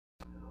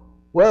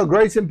Well,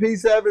 grace and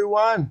peace,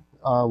 everyone.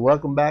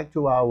 Welcome back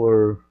to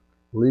our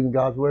Believing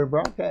God's Word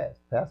broadcast.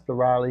 Pastor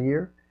Riley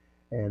here,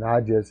 and I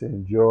just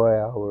enjoy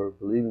our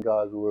Believing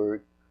God's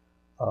Word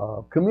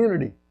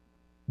community,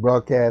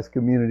 broadcast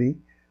community,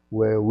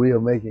 where we are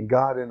making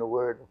God and the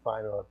Word the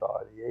final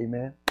authority.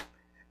 Amen.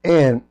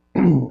 And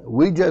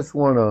we just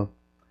want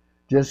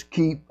to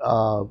keep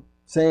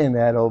saying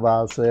that over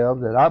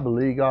ourselves, that I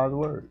believe God's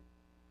Word.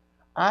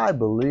 I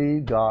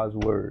believe God's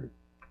Word.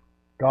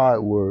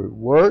 God's Word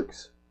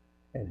works.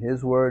 And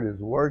His Word is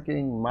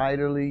working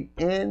mightily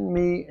in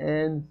me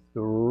and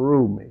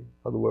through me. In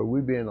other words,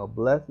 we're being a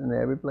blessing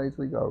every place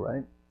we go,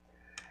 right?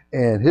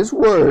 And His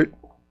Word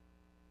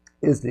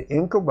is the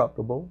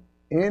incorruptible,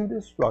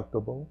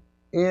 indestructible,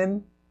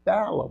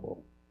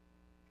 infallible,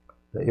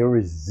 the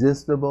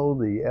irresistible,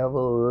 the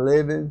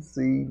ever-living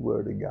seed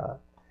Word of God.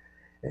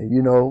 And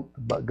you know,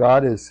 but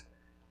God is,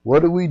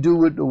 what do we do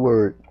with the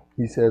Word?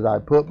 He says, I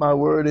put my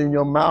Word in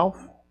your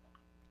mouth.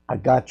 I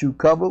got you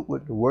covered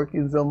with the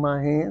workings of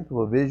my hands,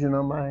 with vision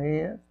of my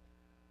hands,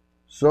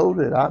 so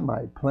that I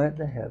might plant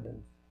the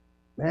heavens.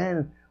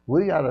 Man,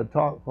 we got to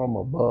talk from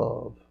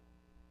above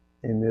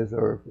in this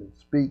earth and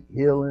speak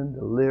healing,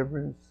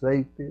 deliverance,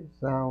 safety,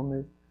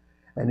 soundness.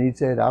 And he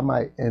said, I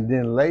might, and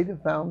then lay the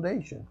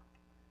foundation,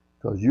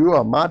 because you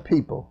are my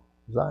people,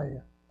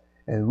 Zion.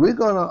 And we're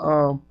going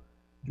to,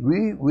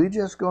 we're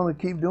just going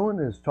to keep doing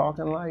this,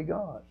 talking like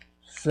God.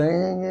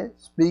 Saying it,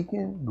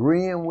 speaking,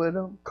 agreeing with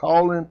them,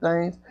 calling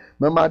things.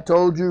 Remember I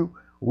told you,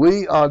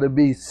 we are to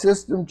be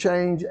system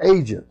change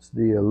agents,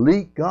 the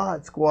elite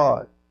God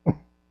squad. I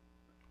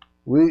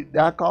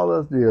call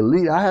us the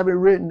elite. I have it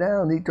written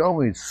down. He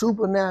told me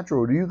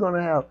supernatural. You're going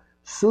to have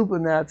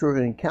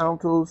supernatural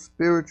encounters,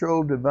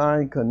 spiritual,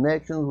 divine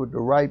connections with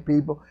the right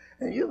people,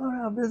 and you're going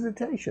to have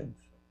visitations.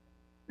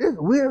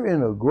 We're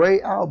in a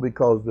great hour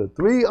because the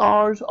 3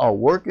 R's are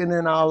working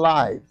in our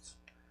lives.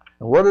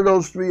 And what are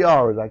those 3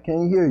 R's? I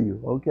can't hear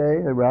you. Okay,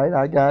 right,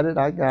 I got it.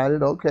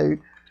 Okay,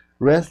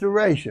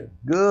 restoration.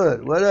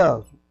 Good. What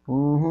else?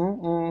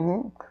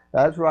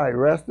 That's right,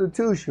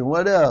 restitution.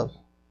 What else?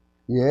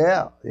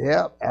 Yeah,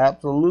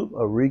 absolute,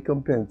 a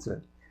recompense.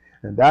 And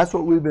that's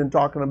what we've been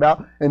talking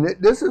about. And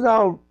this is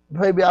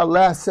maybe our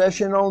last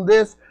session on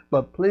this,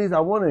 but please, I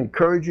want to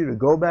encourage you to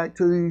go back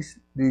to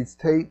these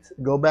tapes,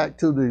 go back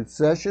to the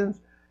sessions,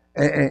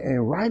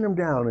 and write them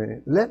down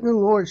and let the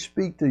Lord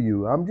speak to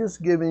you. I'm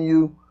just giving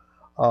you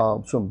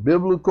some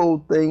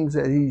biblical things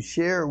that he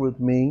shared with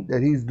me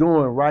that he's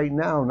doing right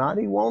now. Not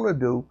he want to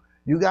do.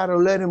 You got to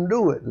let him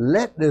do it.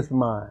 Let this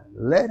mind.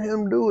 Let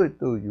him do it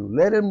through you.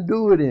 Let him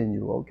do it in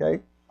you, okay?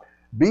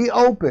 Be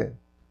open,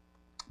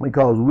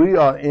 because we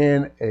are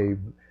in a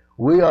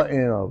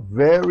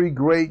very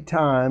great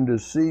time to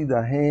see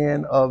the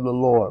hand of the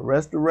Lord.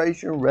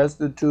 Restoration,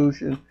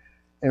 restitution,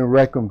 and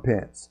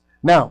recompense.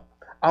 Now,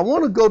 I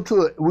want to go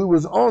to it. We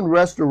was on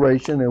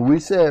restoration, and we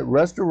said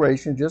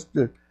restoration, just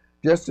to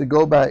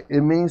go back,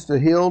 it means to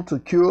heal, to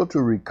cure, to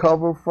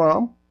recover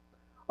from.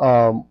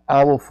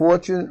 Our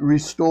fortune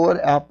restored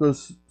after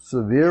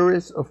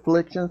severest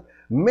afflictions.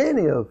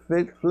 Many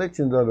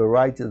afflictions of the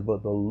righteous,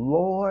 but the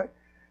Lord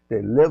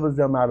delivers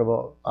them out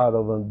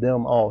of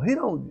them all. He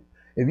don't.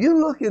 If you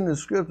look in the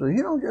scripture,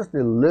 he don't just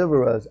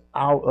deliver us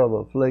out of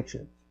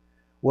afflictions.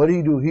 What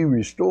he do, he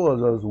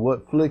restores us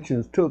what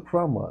afflictions took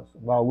from us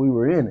while we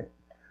were in it.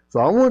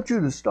 So I want you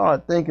to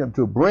start thinking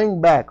to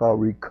bring back or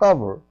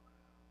recover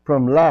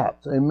from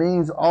lapse. It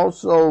means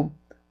also,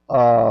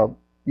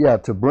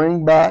 to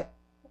bring back,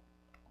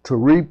 to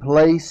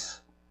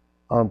replace,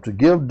 to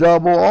give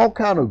double. All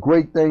kind of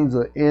great things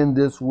are in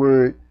this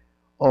word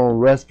on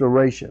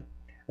restoration.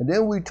 And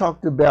then we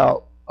talked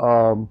about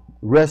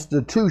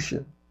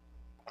restitution.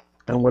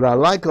 And what I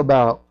like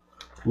about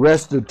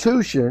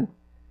restitution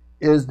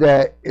is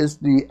that it's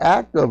the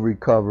act of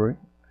recovering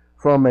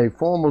from a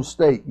former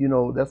state. You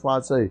know, that's why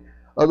I say, in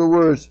other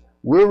words,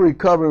 we're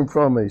recovering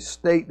from a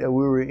state that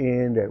we were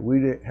in that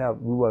we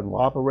wasn't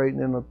operating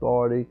in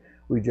authority.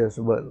 We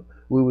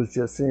was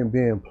just seeing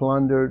being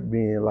plundered,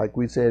 being, like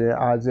we said in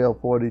Isaiah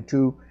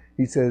 42,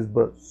 he says,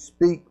 but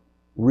speak,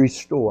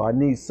 restore. I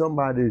need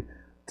somebody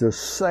to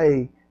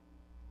speak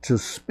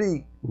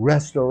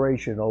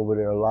restoration over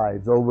their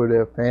lives, over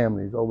their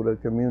families, over their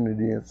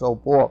community, and so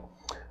forth.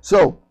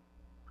 So,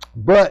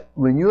 but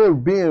when you're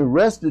being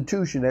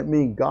restitution, that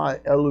means God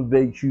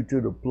elevates you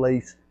to the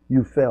place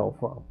you fell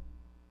from.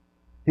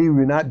 He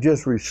not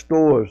just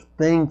restores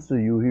things to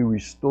you, he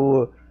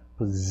restores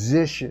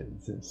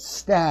positions and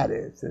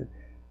status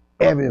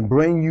and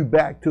bring you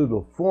back to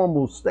the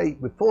formal state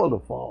before the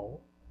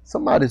fall.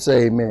 Somebody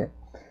say amen.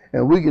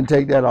 And we can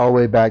take that all the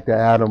way back to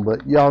Adam,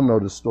 but y'all know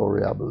the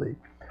story, I believe.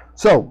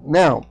 So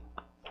now,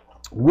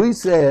 we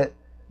said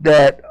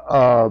that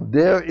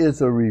there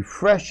is a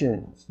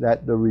refreshing,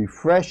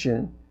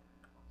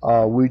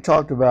 we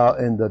talked about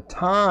in the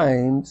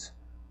times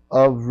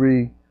of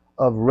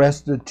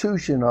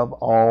restitution of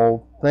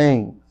all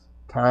things,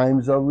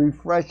 times of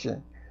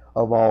refreshing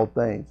of all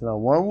things. Now,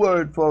 one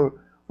word for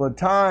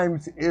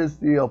times is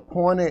the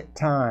appointed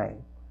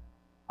time.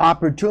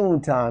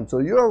 opportune time. So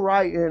you're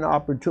right in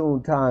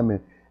opportune time.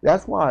 And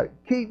that's why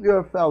keep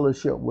your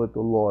fellowship with the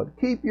Lord.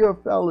 Keep your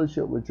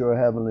fellowship with your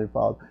Heavenly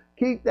Father.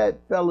 Keep that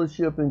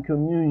fellowship and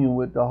communion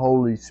with the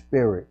Holy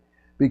Spirit,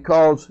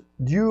 because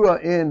you are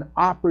in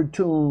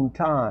opportune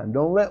time.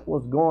 Don't let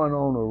what's going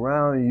on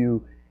around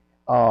you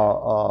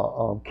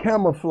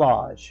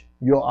camouflage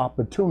your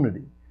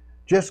opportunity.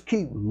 Just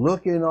keep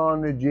looking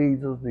on to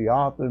Jesus, the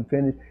author and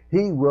finisher.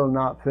 He will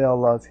not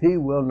fail us. He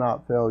will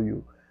not fail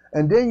you.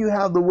 And then you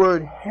have the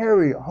word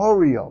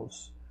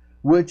horios,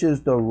 which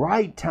is the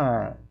right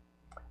time,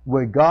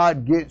 where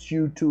God gets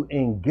you to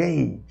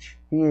engage.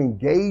 He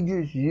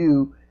engages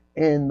you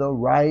in the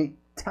right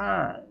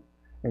time.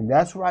 And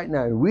that's right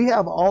now. We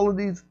have all of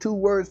these two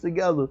words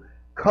together,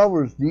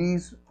 covers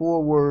these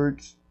four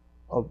words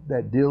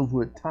that deals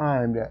with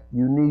time that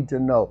you need to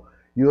know.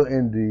 You're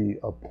in the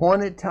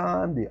appointed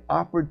time, the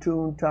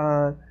opportune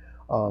time.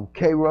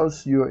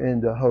 Kairos, you're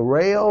in the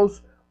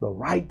horios, the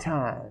right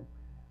time,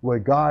 where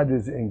God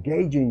is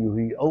engaging you.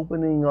 He's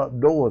opening up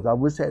doors. I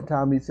wish that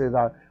time he says,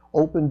 I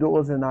open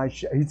doors and I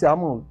shut. He said,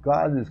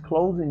 God is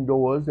closing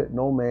doors that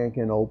no man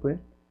can open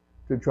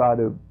to try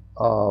to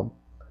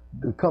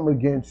come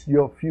against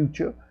your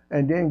future.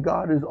 And then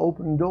God is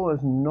opening doors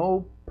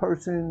no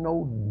person,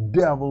 no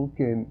devil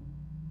can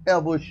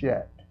ever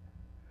shut.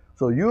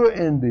 So you're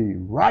in the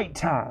right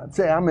time.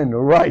 Say, I'm in the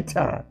right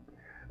time.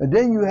 And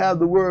then you have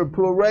the word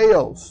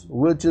plurals,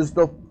 which is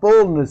the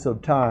fullness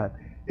of time.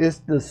 It's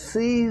the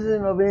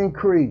season of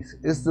increase.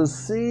 It's the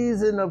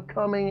season of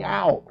coming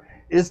out.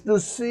 It's the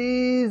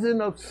season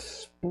of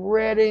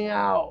spreading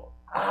out.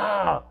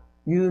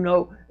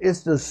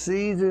 It's the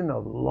season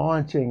of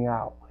launching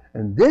out.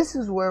 And this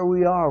is where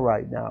we are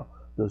right now,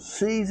 the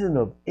season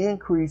of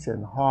increase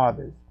and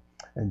harvest.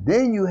 And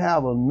then you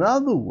have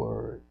another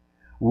word,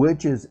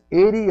 which is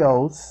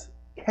idios,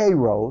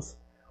 kairos,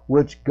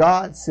 which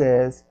God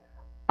says,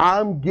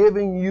 I'm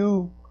giving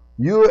you,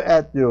 you're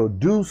at your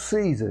due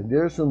season.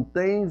 There's some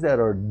things that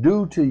are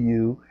due to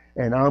you,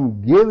 and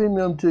I'm giving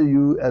them to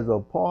you as a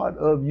part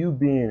of you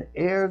being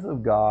heirs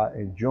of God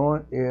and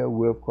joint heir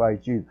with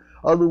Christ Jesus.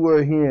 Other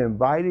word, he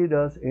invited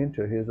us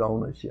into his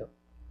ownership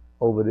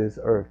over this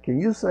earth. Can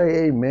you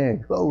say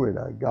amen? Glory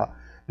to God.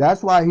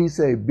 That's why he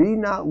said, be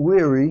not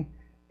weary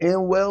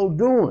in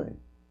well-doing.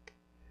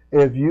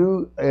 If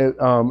you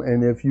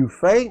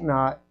faint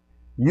not,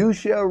 you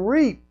shall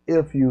reap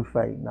if you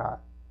faint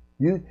not.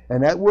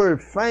 And that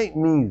word faint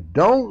means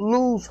don't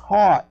lose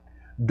heart,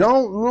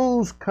 don't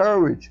lose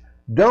courage,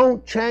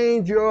 don't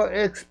change your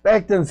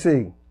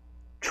expectancy.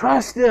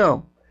 Trust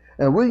him.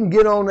 And we can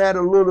get on that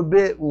a little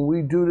bit when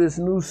we do this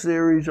new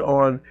series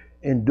on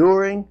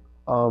enduring,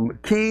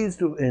 keys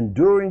to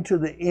enduring to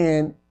the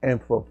end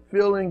and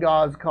fulfilling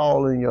God's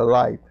call in your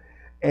life.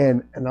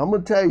 And I'm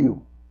going to tell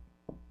you,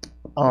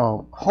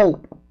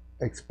 hope,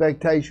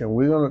 expectation.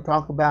 We're going to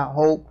talk about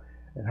hope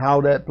and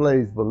how that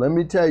plays. But let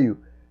me tell you,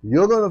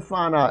 you're going to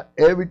find out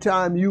every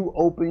time you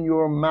open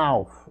your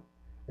mouth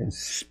and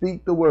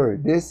speak the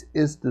word. This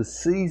is the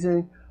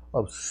season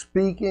of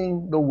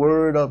speaking the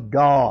word of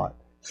God.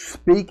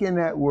 Speaking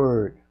that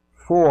word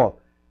forth.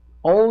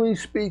 Only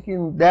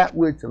speaking that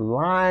which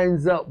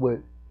lines up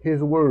with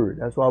his word.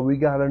 That's why we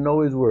got to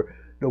know his word.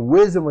 The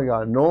wisdom of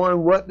God,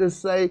 knowing what to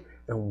say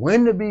and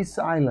when to be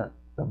silent.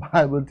 The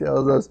Bible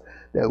tells us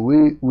that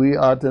we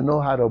are to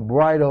know how to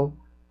bridle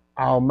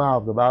our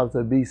mouth. The Bible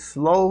says, be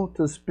slow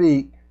to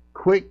speak,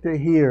 quick to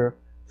hear,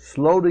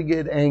 slow to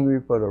get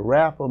angry, for the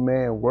wrath of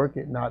man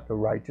worketh not the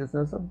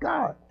righteousness of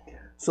God.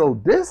 So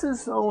this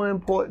is so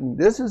important.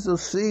 This is a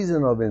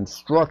season of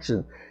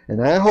instruction.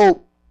 And I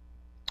hope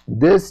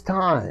this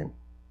time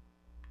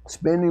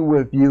spending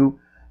with you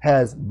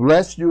has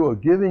blessed you or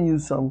given you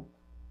some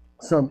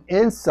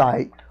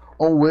insight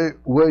on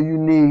where you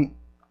need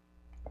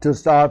to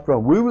start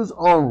from. We was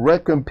on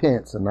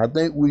recompense, and I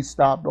think we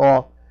stopped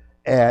off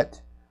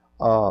at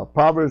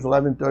Proverbs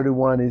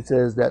 11:31. He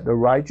says that the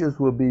righteous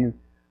will be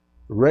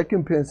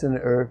recompensed in the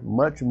earth,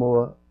 much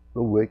more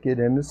the wicked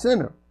and the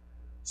sinner.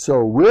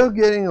 So we're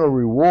getting a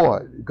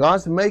reward.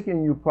 God's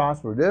making you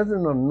prosper. There's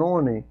an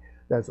anointing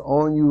that's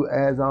on you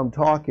as I'm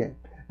talking.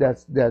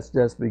 That's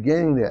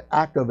beginning to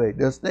activate.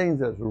 There's things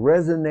that's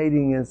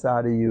resonating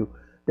inside of you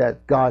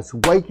that God's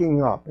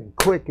waking up and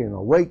quicken,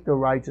 awake the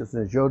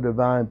righteousness, your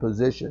divine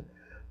position,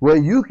 where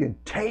you can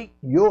take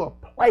your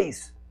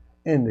place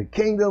in the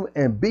kingdom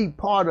and be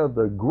part of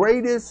the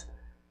greatest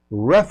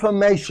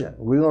reformation.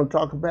 We're going to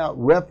talk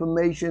about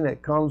reformation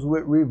that comes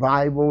with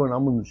revival, and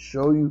I'm going to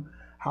show you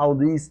how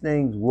these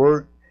things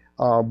work.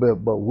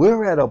 But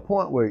we're at a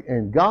point where,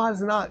 and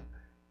God's not,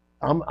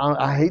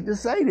 I hate to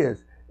say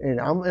this,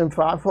 and I'm in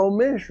fivefold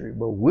ministry,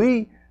 but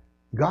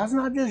God's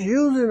not just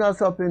using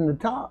us up in the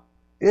top.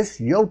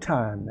 It's your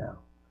time now.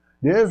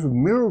 There's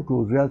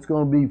miracles that's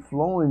going to be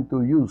flowing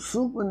through you,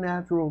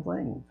 supernatural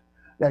things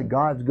that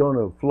God's going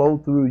to flow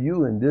through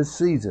you in this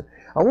season.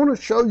 I want to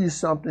show you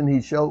something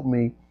he showed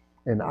me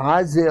in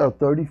Isaiah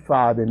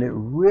 35, and it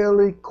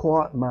really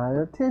caught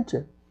my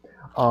attention.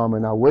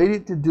 And I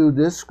waited to do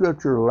this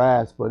scripture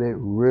last, but it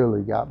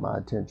really got my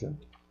attention.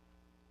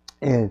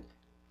 And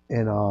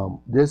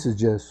this is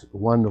just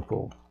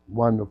wonderful,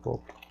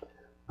 wonderful.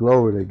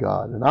 Glory to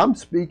God. And I'm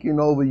speaking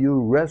over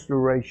you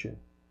restoration.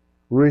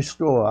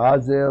 Restore.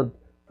 Isaiah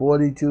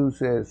 42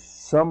 says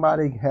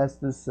somebody has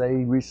to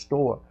say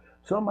restore.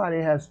 Somebody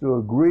has to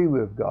agree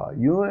with God.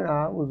 You and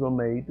I was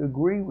made to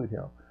agree with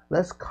him.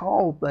 Let's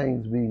call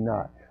things be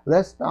not.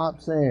 Let's stop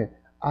saying,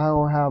 I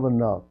don't have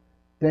enough.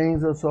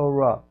 Things are so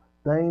rough.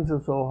 Things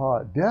are so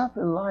hard. Death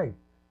and life.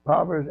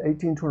 Proverbs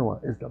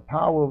 18:21 is the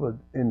power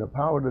in the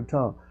power of the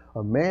tongue.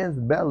 A man's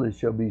belly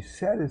shall be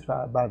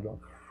satisfied by the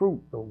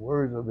fruit, the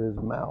words of his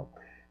mouth.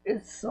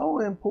 It's so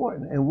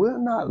important. And we're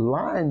not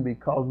lying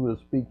because we're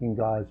speaking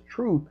God's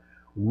truth.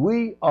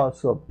 We are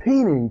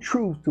subpoenaing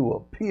truth to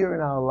appear in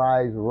our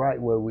lives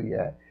right where we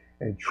at.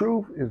 And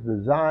truth is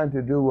designed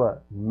to do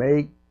what?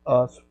 Make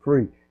us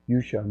free.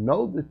 You shall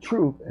know the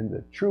truth, and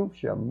the truth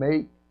shall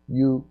make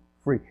you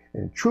free.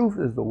 And truth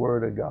is the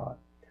word of God.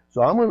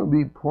 So I'm going to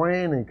be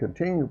praying and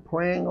continue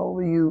praying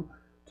over you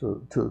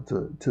to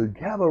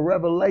have a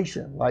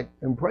revelation.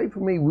 And pray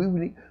for me. We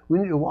need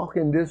to walk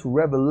in this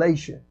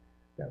revelation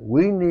that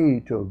we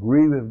need to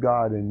agree with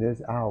God in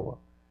this hour.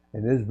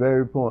 And it's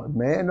very important.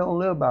 Man don't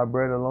live by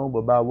bread alone,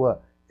 but by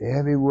what?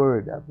 Every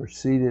word that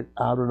proceeded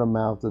out of the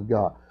mouth of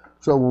God.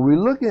 So when we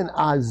look in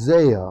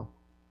Isaiah,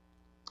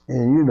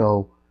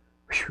 and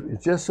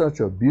it's just such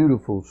a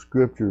beautiful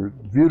scripture,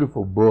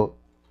 beautiful book.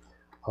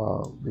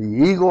 The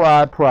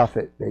eagle-eyed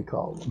prophet, they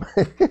call him.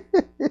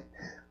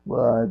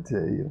 Well, I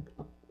tell you.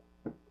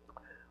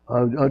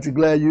 Aren't you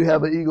glad you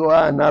have an eagle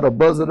eye and not a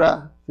buzzard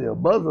eye? See, a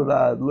buzzard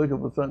eye is looking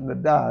for something to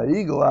die.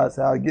 Eagle eye is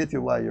how I get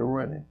you while you're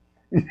running.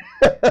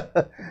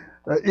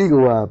 An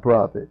eagle-eyed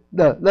prophet.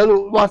 Now,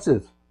 watch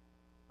this.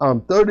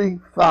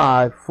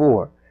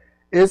 35:4.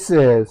 It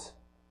says,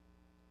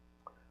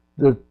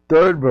 the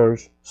third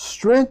verse,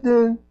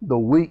 strengthen the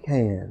weak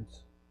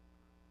hands,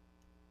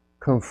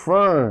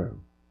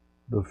 confirm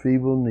the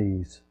feeble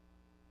knees.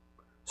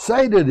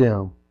 Say to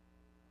them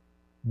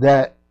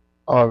that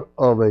are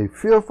of a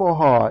fearful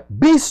heart,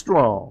 be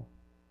strong,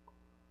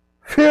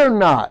 fear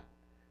not.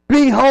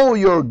 Behold,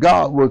 your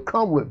God will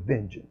come with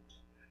vengeance.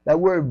 That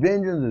word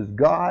vengeance is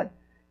God.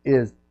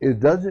 It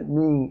doesn't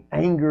mean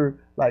anger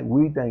like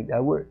we think.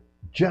 That word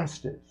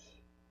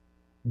justice.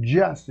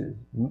 Justice.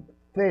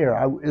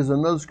 Fair. Is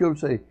another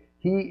scripture say,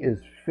 he is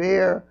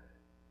fair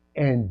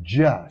and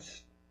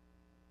just.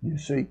 You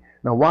see?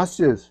 Now watch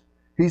this.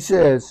 He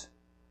says,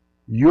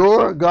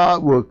 your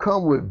God will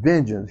come with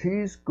vengeance.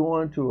 He's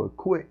going to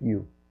acquit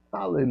you.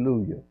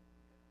 Hallelujah.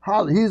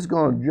 He's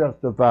going to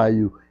justify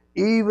you.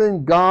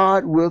 Even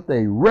God with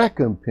a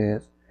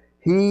recompense,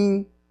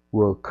 he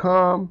will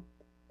come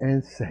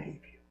and save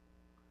you.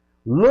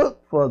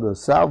 Look for the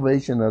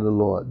salvation of the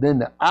Lord. Then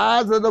the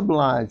eyes of the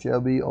blind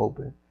shall be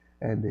opened,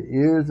 and the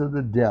ears of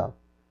the deaf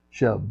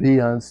shall be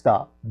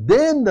unstopped.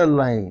 Then the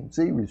lame,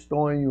 see,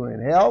 restoring you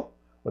in health,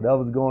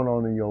 whatever's going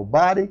on in your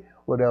body,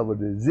 whatever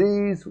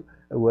disease,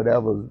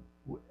 whatever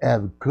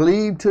has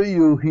cleaved to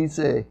you, he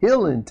said,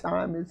 healing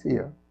time is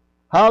here.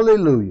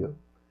 Hallelujah.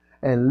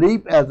 And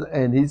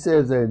he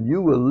says, and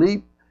you will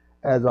leap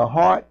as a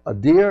hart, a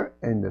deer,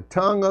 and the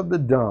tongue of the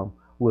dumb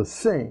will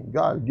sing.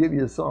 God will give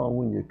you a song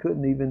when you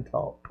couldn't even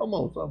talk. Come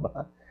on,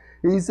 somebody.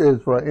 He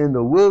says, for in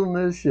the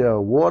wilderness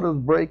shall waters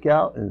break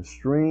out and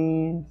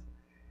streams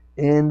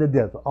in the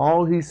desert.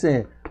 All he's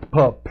saying,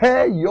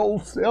 prepare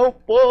yourself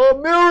for a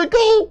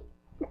miracle.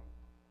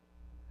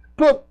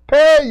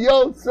 Prepare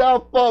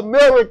yourself for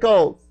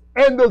miracles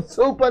and the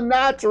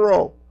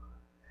supernatural.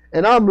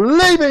 And I'm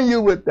leaving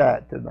you with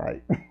that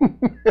tonight.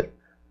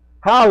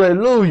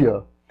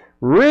 Hallelujah.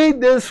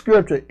 Read this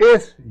scripture.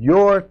 It's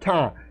your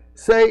time.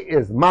 Say,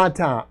 it's my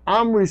time.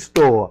 I'm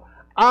restored.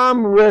 I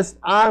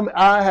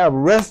have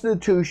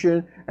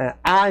restitution, and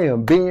I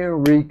am being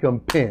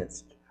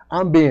recompensed.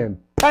 I'm being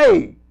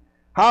paid.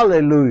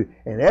 Hallelujah.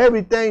 And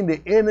everything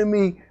the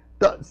enemy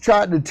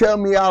tried to tell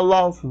me I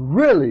lost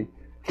really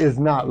is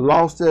not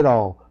lost at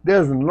all.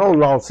 There's no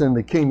loss in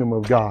the kingdom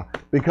of God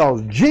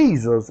because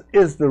Jesus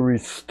is the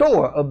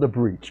restorer of the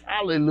breach.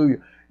 Hallelujah.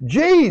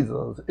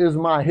 Jesus is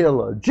my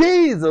healer.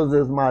 Jesus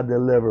is my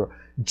deliverer.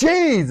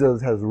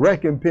 Jesus has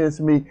recompensed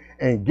me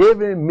and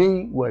given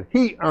me what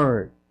he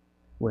earned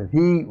when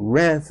he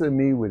ransomed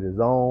me with his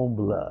own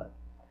blood.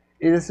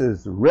 This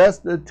is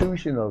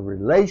restitution of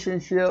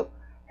relationship,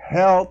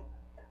 health,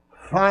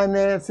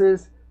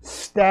 finances,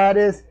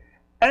 status,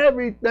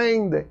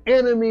 everything the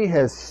enemy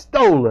has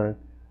stolen.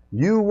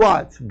 You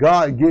watch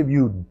God give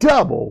you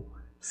double.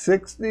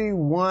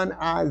 61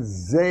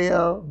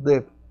 Isaiah,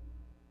 the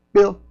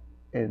 5th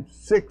and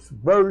 6th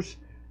verse,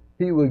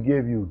 he will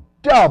give you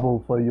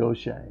double for your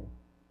shame.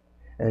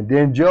 And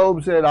then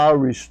Job said, I'll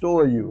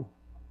restore you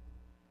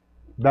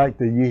back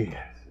to years.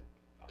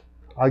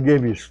 I'll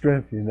give you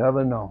strength you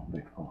never known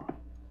before.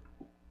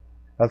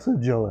 That's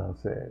what Joel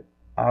said.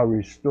 I'll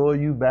restore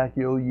you back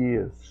your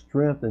years,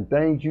 strength and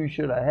things you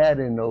should have had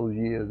in those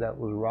years that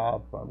was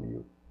robbed from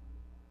you.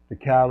 The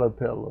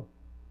caterpillar,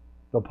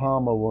 the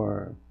palmer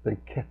worm, the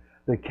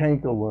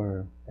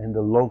cankerworm, and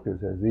the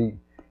locust has eaten.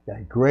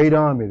 That great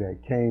army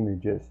that came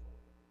and just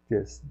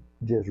just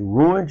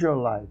ruined your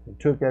life and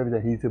took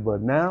everything. He said,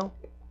 but now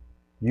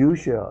you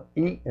shall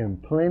eat in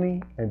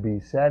plenty and be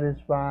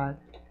satisfied,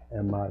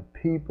 and my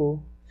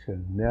people shall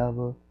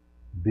never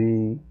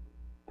be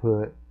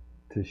put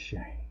to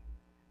shame.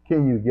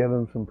 Can you give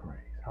him some praise?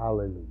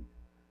 Hallelujah.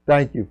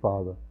 Thank you,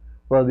 Father,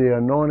 for the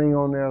anointing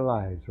on their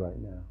lives right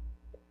now.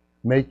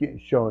 Make it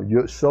show.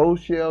 So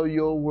shall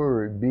your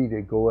word be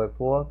that goeth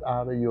forth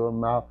out of your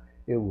mouth.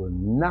 It will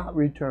not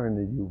return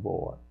to you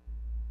void.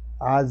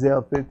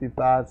 Isaiah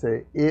 55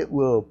 says, it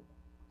will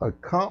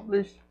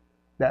accomplish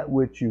that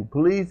which you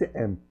please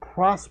and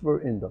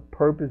prosper in the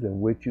purpose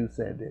in which you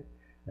send it.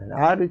 And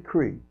I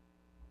decree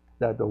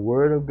that the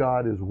word of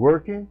God is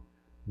working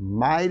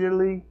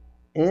mightily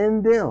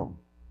in them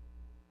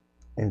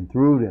and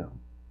through them.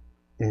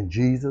 In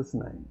Jesus'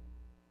 name,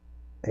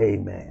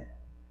 amen.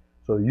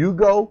 So you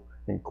go,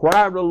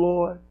 inquire of the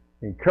Lord,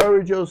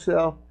 encourage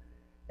yourself,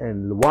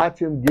 and watch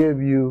him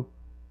give you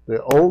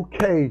the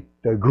okay,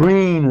 the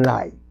green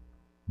light.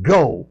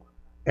 Go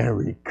and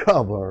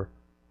recover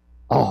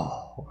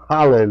all.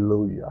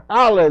 Hallelujah.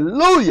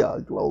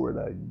 Hallelujah. Glory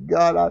to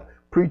God. I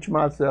preach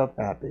myself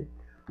happy.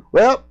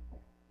 Well,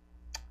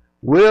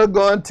 we're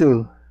going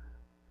to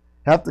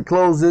have to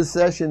close this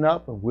session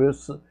up, and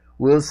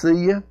we'll see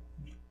you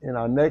in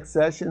our next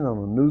session. On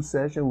a new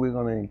session, we're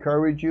going to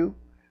encourage you.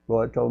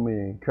 Lord told me to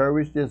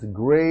encourage this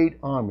great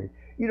army.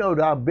 You know,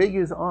 our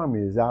biggest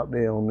army is out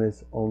there on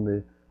this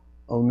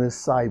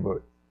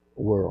cyber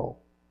world.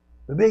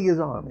 The biggest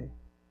army,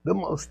 the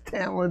most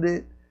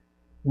talented,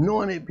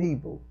 anointed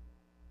people,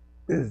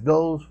 is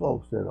those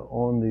folks that are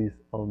on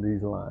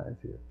these lines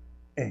here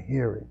and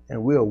hearing.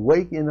 And we're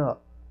waking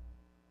up.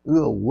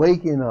 We're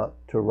waking up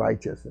to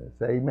righteousness.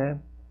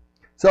 Amen.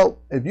 So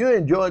if you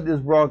enjoyed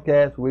this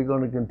broadcast, we're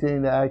going to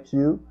continue to ask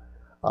you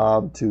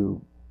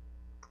to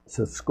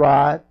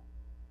subscribe,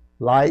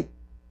 like,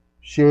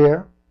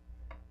 share,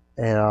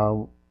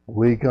 and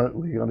we're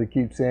going to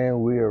keep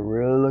saying we are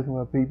really looking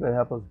for people to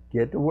help us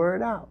get the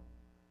word out.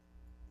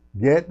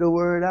 Get the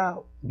word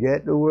out.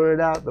 Get the word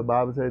out. The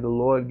Bible says the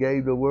Lord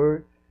gave the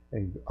word,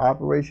 and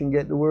Operation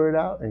Get the Word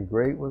Out, and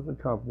great was the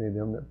company of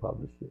them that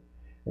published it.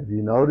 If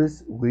you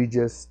notice, we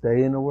just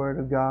stay in the Word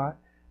of God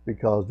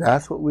because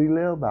that's what we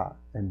live by.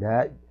 And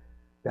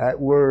that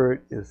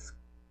word is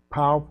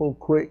powerful,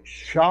 quick,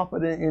 sharper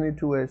than any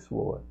two-edged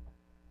sword.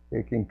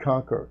 It can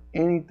conquer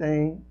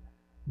anything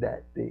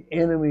that the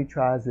enemy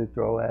tries to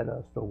throw at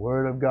us. The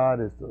Word of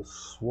God is the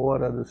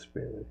sword of the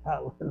Spirit.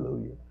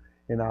 Hallelujah.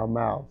 In our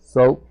mouths.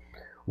 So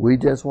we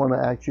just want to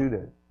ask you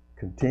to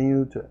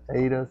continue to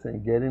aid us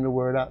in getting the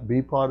word out.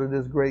 Be part of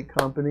this great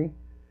company.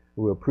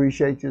 We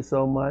appreciate you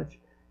so much.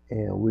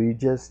 And we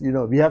just, if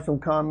you have some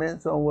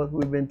comments on what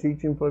we've been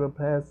teaching for the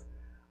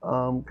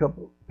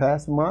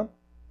past month,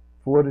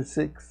 4 to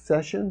 6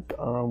 sessions,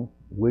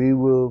 we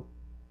will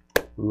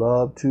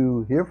love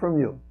to hear from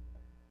you.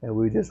 And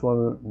we just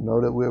want to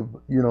know that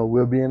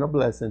we're being a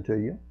blessing to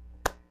you.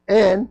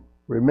 And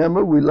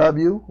remember, we love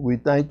you. We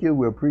thank you.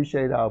 We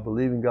appreciate our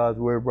Believing God's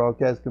Word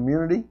broadcast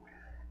community.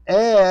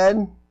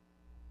 And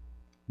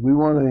we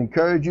want to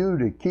encourage you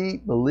to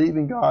keep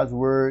believing God's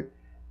Word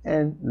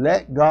and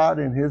let God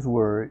and His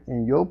Word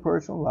in your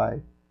personal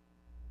life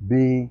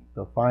be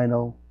the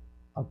final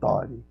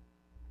authority.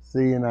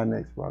 See you in our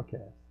next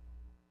broadcast.